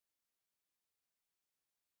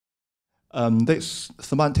This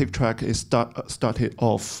semantic track is started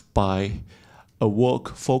off by a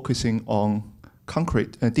work focusing on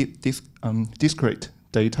concrete, discrete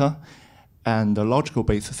data and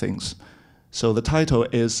logical-based things. So the title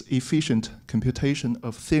is Efficient Computation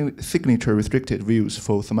of Signature-Restricted Views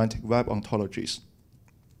for Semantic Web Ontologies.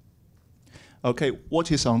 Okay,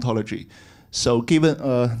 what is ontology? So given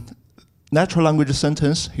a natural language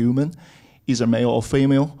sentence, human, either male or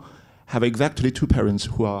female, have exactly two parents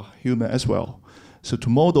who are human as well. So to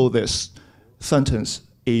model this sentence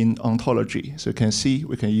in ontology, so you can see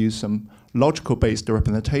we can use some logical-based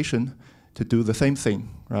representation to do the same thing,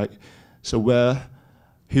 right? So where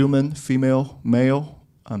human, female, male,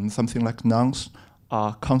 something like nouns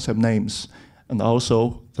are concept names, and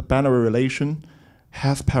also the binary relation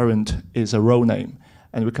has parent is a role name.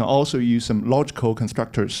 And we can also use some logical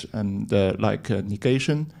constructors and like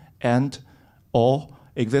negation and or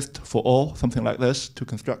exist for all, something like this, to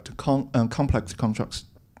construct complex constructs.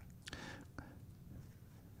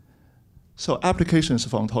 So applications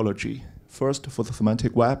of ontology. First, for the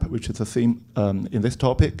semantic web, which is the theme in this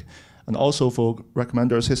topic, and also for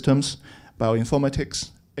recommender systems,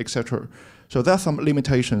 bioinformatics, etc. So there are some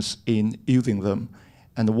limitations in using them.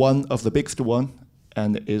 And one of the biggest one,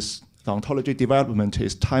 and is the ontology development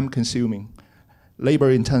is time-consuming,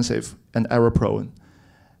 labor-intensive, and error-prone.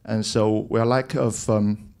 And so we are lack of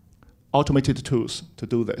automated tools to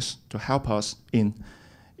do this, to help us in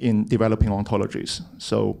developing ontologies.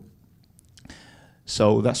 So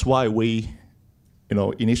that's why we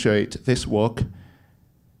initiate this work.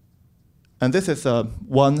 And this is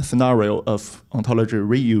one scenario of ontology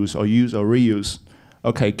reuse or use or reuse.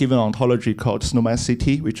 Okay, given ontology called Snowman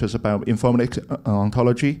City, which is about informatics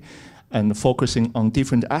ontology, and focusing on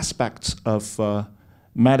different aspects of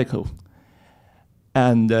medical.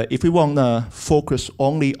 And if we want to focus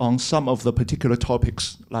only on some of the particular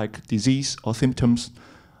topics, like disease or symptoms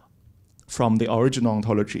from the original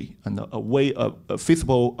ontology, and a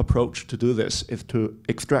feasible approach to do this is to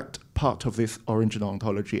extract part of this original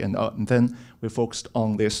ontology, and then we focused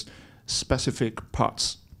on these specific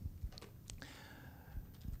parts.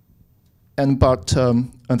 And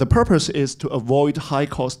the purpose is to avoid high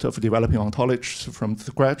cost of developing ontologies from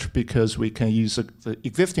scratch, because we can use the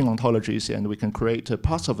existing ontologies and we can create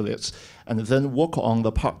parts of this and then work on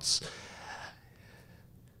the parts.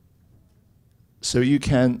 So you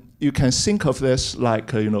can think of this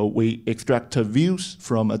like we extract views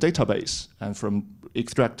from a database and from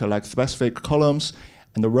extract like specific columns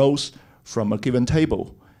and the rows from a given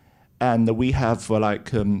table, and we have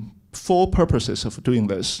four purposes of doing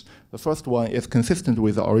this. The first one is consistent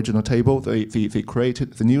with the original table. They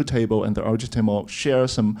created the new table, and the original table share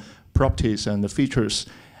some properties and the features.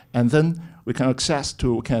 And then we can put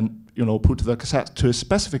the access to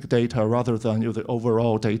specific data rather than the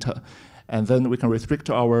overall data. And then we can restrict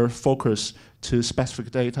our focus to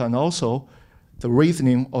specific data, and also the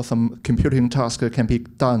reasoning or some computing task can be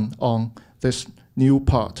done on this new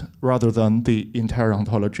part rather than the entire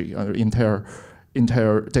ontology or entire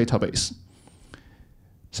database.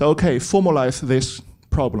 So okay, formalize this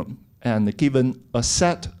problem, and given a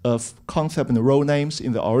set of concept and role names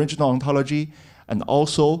in the original ontology, and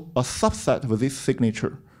also a subset of this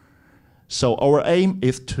signature. So our aim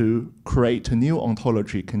is to create a new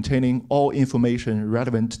ontology containing all information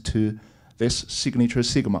relevant to this signature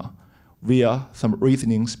sigma via some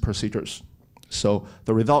reasoning procedures. So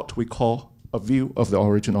the result we call a view of the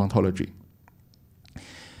original ontology.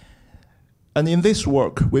 And in this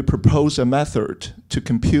work, we propose a method to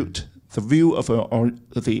compute the view of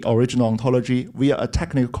the original ontology via a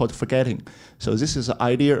technique called forgetting. So this is the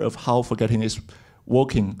idea of how forgetting is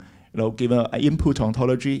working. Given an input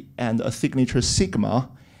ontology and a signature sigma,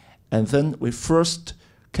 and then we first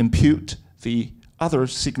compute the other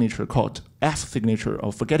signature called F signature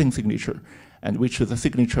or forgetting signature, and which is the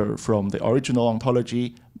signature from the original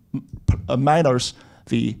ontology minus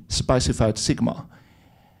the specified sigma.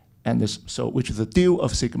 And this, which is the deal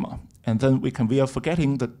of sigma. And then we can, via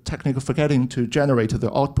forgetting, the technical forgetting, to generate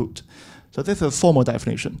the output. So this is a formal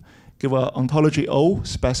definition. Give an ontology O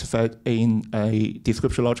specified in a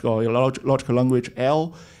description logical or logical language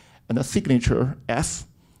L, and a signature F,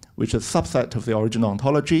 which is a subset of the original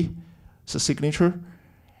ontology, it's a signature.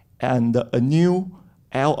 And a new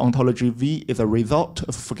L ontology V is a result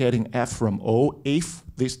of forgetting F from O if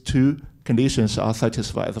these two conditions are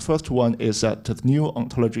satisfied. The first one is that the new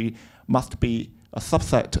ontology must be a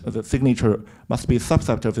subset, the signature must be a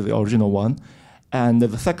subset of the original one. And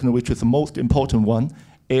the second, which is the most important one,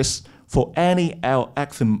 is for any L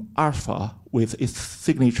axiom alpha with its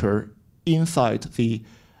signature inside the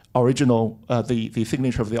original, the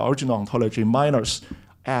signature of the original ontology minus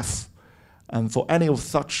F And for any of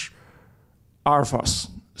such alphas,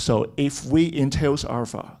 so if V entails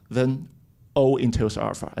alpha, then O entails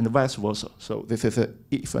alpha, and vice versa. So this is an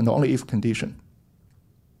if and only if condition.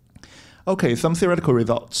 Okay, some theoretical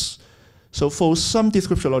results. So for some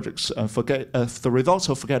description logics, the results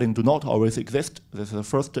of forgetting do not always exist. This is the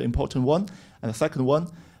first important one. And the second one,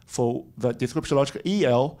 for the description logic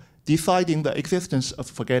EL, deciding the existence of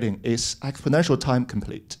forgetting is exponential time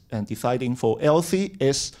complete. And deciding for LC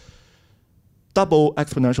is double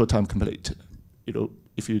exponential time complete. You know,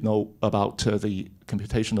 if you know about the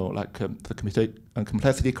computational, like the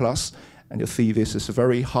complexity class, and you see this is a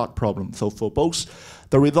very hard problem. So for both,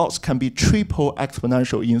 the results can be triple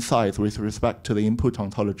exponential in size with respect to the input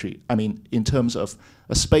ontology. I mean, in terms of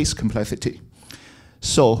a space complexity.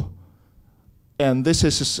 So, and this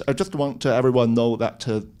is, I just want everyone know that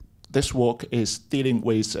this work is dealing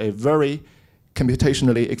with a very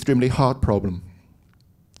computationally extremely hard problem.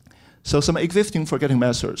 So some existing forgetting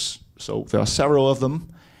methods. So there are several of them,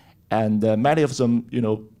 and many of them, you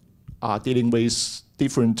know, are dealing with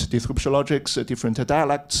different description logics, different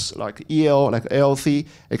dialects like EL, like ALC,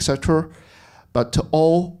 etc. But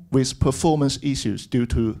all with performance issues due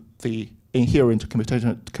to the inherent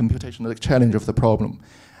computational challenge of the problem,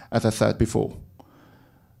 as I said before.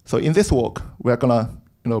 So in this work, we're gonna,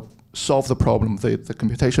 you know, solve the problem, the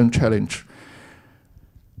computation challenge.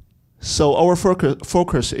 So our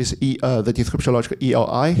focus is the description logic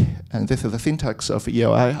ELI, and this is the syntax of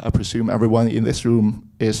ELI. I presume everyone in this room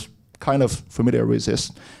is kind of familiar with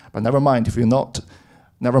this, but never mind if you're not.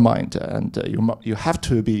 Never mind, and you have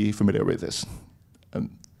to be familiar with this.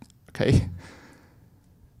 Okay.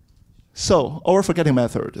 So our forgetting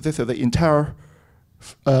method. This is the entire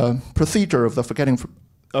procedure of the forgetting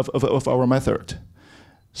of our method.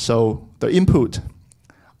 So the input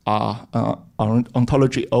are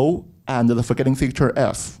ontology O and the forgetting feature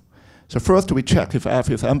F. So first we check if F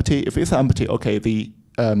is empty. If it's empty, okay, the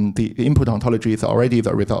input ontology is already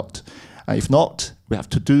the result. And if not, we have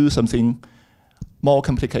to do something more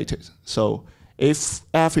complicated. So if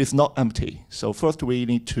F is not empty, so first we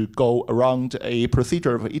need to go around a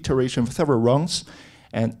procedure of iteration for several rounds.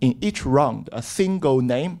 And in each round, a single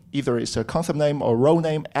name, either it's a concept name or row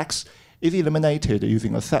name X, is eliminated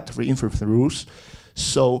using a set of inference rules.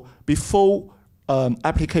 So before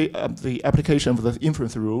the application of the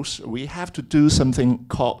inference rules, we have to do something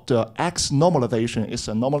called X normalization. It's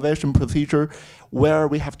a normalization procedure where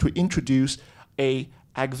we have to introduce a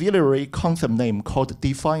auxiliary concept name called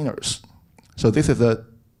definers. So this is a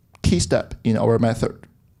key step in our method.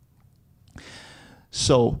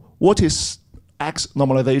 So what is X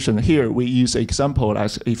normalization? Here we use an example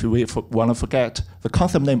as if we want to forget the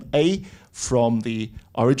concept name A from the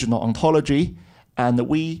original ontology, and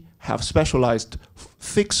we have specialized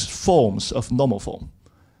 6 forms of normal form.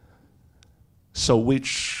 So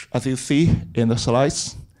which, as you see in the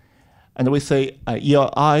slides, and we say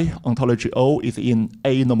ELI ontology O is in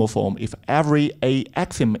A normal form if every A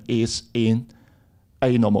axiom is in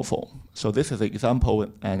A normal form. So this is an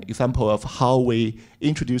example of how we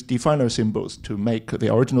introduce definer symbols to make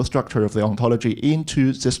the original structure of the ontology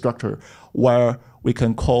into this structure where we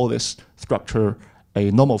can call this structure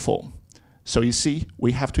a normal form. So you see,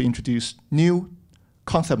 we have to introduce new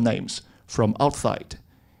concept names from outside.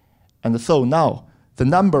 And so now, the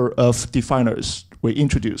number of definers we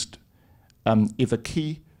introduced is a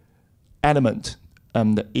key element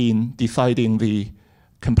in deciding the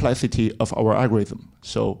complexity of our algorithm.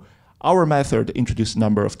 So our method introduced a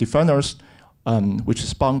number of definers, which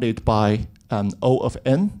is bounded by O of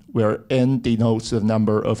n, where n denotes the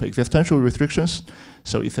number of existential restrictions.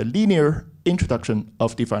 So it's a linear introduction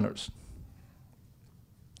of definers.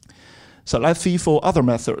 So let's see for other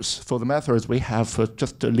methods. For the methods we have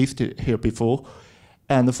just listed here before.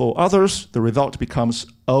 And for others, the result becomes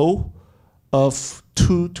O of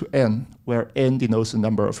 2 to n, where n denotes the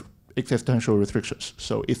number of existential restrictions.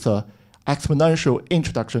 So it's an exponential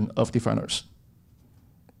introduction of definers.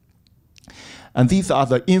 And these are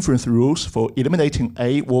the inference rules for eliminating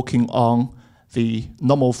A working on the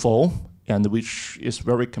normal form, and which is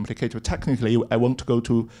very complicated technically. I won't go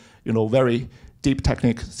to very deep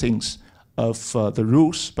technical things of the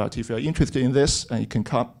rules, but if you're interested in this, you can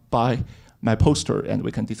come by my poster and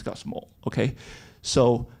we can discuss more, okay?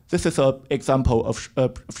 So this is an example of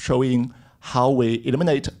showing how we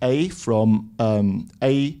eliminate A from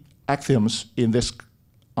A axioms in this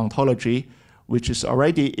ontology, which is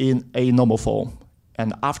already in a normal form.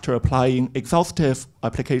 And after applying exhaustive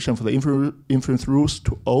application for the inference rules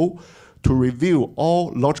to O, to review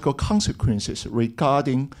all logical consequences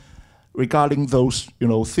regarding those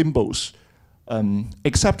symbols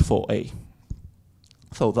except for A.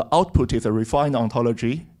 So the output is a refined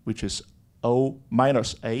ontology, which is O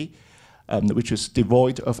minus A, which is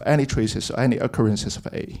devoid of any traces or any occurrences of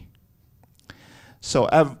A. So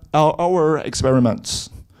our experiments,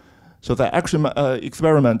 so the actual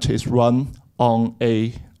experiment is run on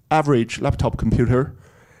a average laptop computer,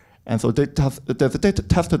 and so the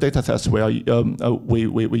test data sets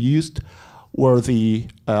we used were the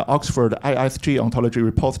Oxford ISG ontology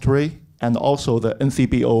repository and also the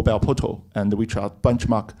NCBO Bell portal, and which are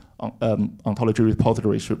benchmark ontology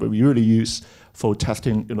repositories that we really use for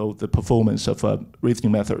testing, the performance of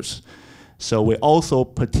reasoning methods. So we also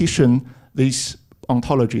partition these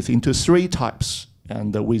ontologies into 3 types,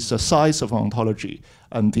 and with the size of ontology,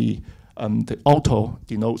 and the auto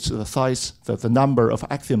denotes the size, the number of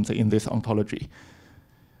axioms in this ontology.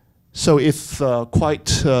 So it's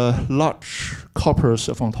quite large corpus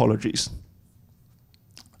of ontologies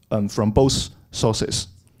from both sources.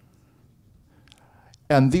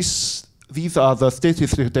 And these are the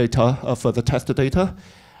statistical data of the test data,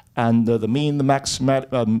 and the mean, the max,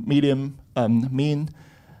 median, mean.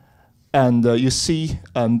 And you see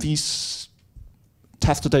these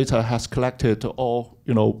test data has collected all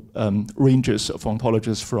ranges of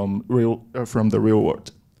ontologies from the real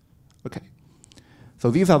world. Okay,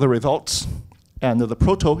 so these are the results, and the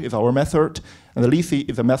proto is our method, and the lithy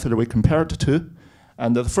is the method we compared to.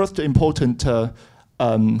 And the first important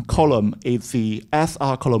column is the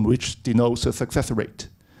SR column, which denotes the success rate.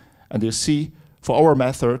 And you see for our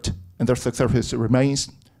method, and the success rate remains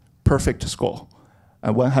perfect score,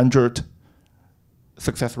 and 100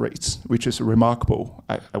 success rates, which is remarkable,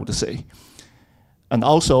 I would say. And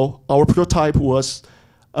also, our prototype was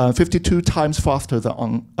 52 times faster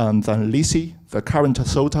than lithy, the current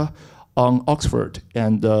SOTA on Oxford,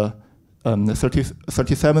 and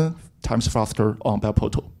 37 times faster on Bell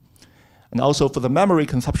portal. And also for the memory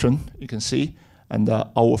consumption, you can see, and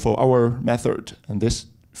for our method, and this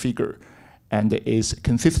figure, and it is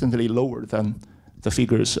consistently lower than the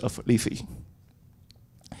figures of lithy.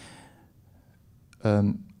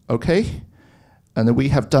 Okay, and we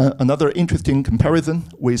have done another interesting comparison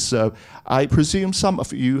with, I presume some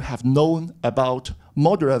of you have known about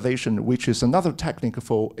modularization, which is another technique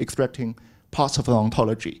for extracting parts of an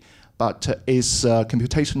ontology, but is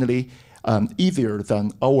computationally easier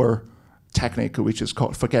than our technique, which is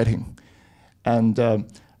called forgetting. And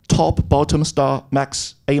top, bottom, star,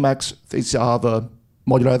 max, Amax, these are the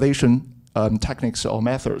modularization techniques or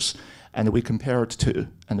methods, and we compared to,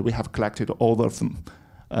 and we have collected all of them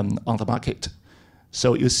on the market.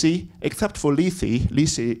 So you see, except for lithy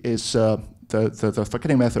is the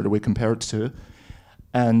forgetting method we compared to,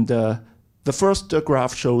 and the first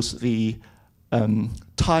graph shows the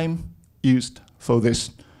time used for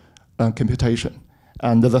this computation.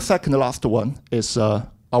 And the second last one is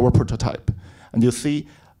our prototype. And you see,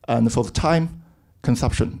 and for the time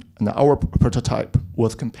consumption, and our prototype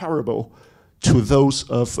was comparable to those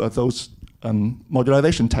of those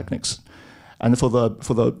modularization techniques. And for the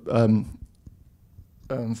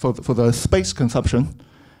space consumption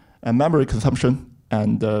and memory consumption,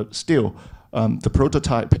 and still the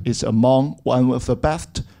prototype is among one of the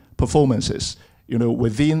best performances,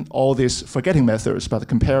 within all these forgetting methods, but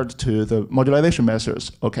compared to the modularization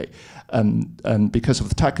methods, okay, and because of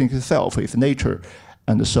the technique itself, its nature,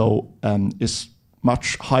 and so it's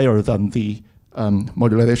much higher than the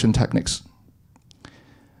modularization techniques.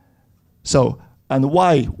 So, and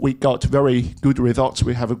why we got very good results,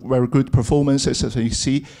 we have very good performances, as you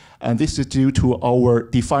see, and this is due to our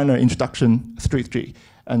definer introduction strategy.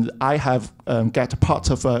 And I have get parts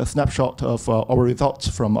of a snapshot of our results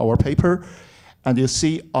from our paper, and you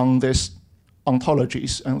see on this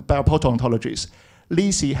ontologies, and Bell portal ontologies,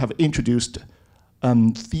 lithy have introduced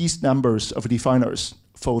these numbers of definers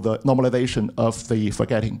for the normalization of the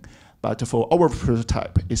forgetting. But for our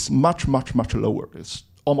prototype, it's much, much, much lower. It's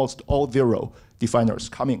almost all 0 definers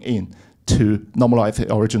coming in to normalize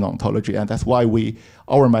the original ontology, and that's why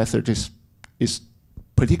our method is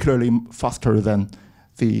particularly faster than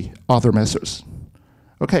the other methods.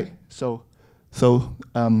 Okay, so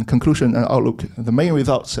conclusion and outlook. The main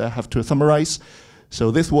results I have to summarize.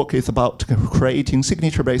 So this work is about creating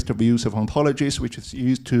signature-based views of ontologies, which is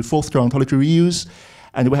used to foster ontology reuse.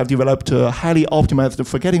 And we have developed a highly optimized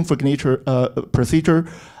forgetting signature procedure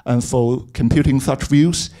for computing such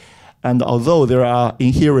views. And although there are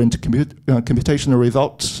inherent computational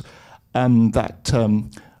results that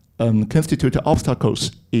constitute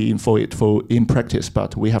obstacles in practice,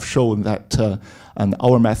 but we have shown that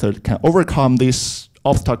our method can overcome these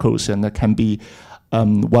obstacles and can be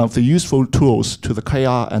one of the useful tools to the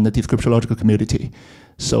KR and the description logical community.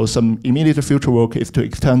 So some immediate future work is to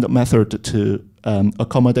extend the method to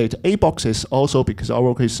accommodate A boxes, also because our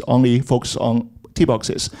work is only focused on T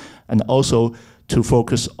boxes, and also to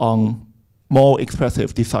focus on more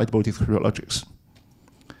expressive decidable descriptor logics.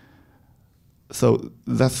 So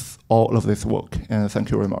that's all of this work, and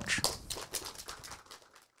thank you very much.